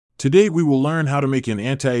Today we will learn how to make an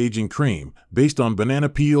anti-aging cream based on banana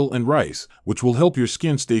peel and rice, which will help your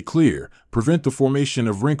skin stay clear, prevent the formation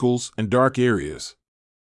of wrinkles and dark areas.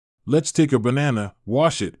 Let's take a banana,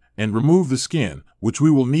 wash it, and remove the skin, which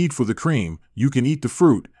we will need for the cream. You can eat the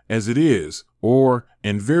fruit as it is, or,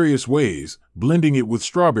 in various ways, blending it with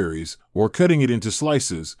strawberries, or cutting it into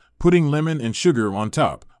slices, putting lemon and sugar on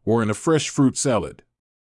top, or in a fresh fruit salad.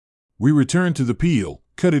 We return to the peel,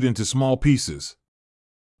 cut it into small pieces.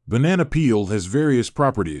 Banana peel has various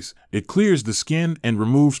properties. It clears the skin and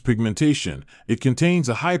removes pigmentation. It contains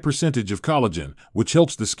a high percentage of collagen, which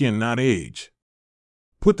helps the skin not age.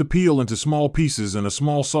 Put the peel into small pieces in a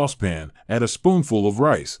small saucepan. Add a spoonful of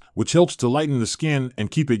rice, which helps to lighten the skin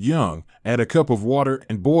and keep it young. Add a cup of water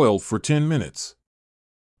and boil for 10 minutes.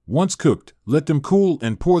 Once cooked, let them cool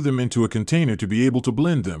and pour them into a container to be able to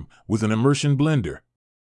blend them with an immersion blender.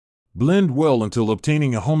 Blend well until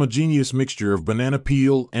obtaining a homogeneous mixture of banana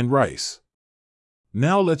peel and rice.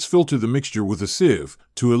 Now let's filter the mixture with a sieve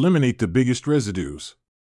to eliminate the biggest residues.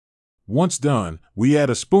 Once done, we add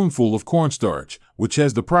a spoonful of cornstarch, which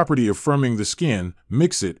has the property of firming the skin.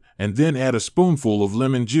 Mix it, and then add a spoonful of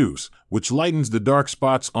lemon juice, which lightens the dark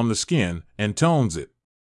spots on the skin and tones it.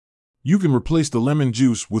 You can replace the lemon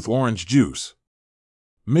juice with orange juice.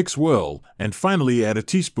 Mix well, and finally add a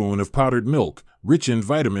teaspoon of powdered milk, rich in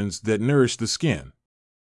vitamins that nourish the skin.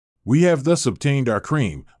 We have thus obtained our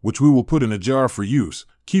cream, which we will put in a jar for use,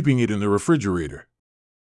 keeping it in the refrigerator.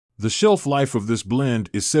 The shelf life of this blend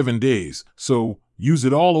is 7 days, so use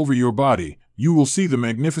it all over your body. You will see the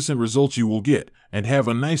magnificent results you will get, and have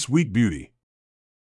a nice week beauty.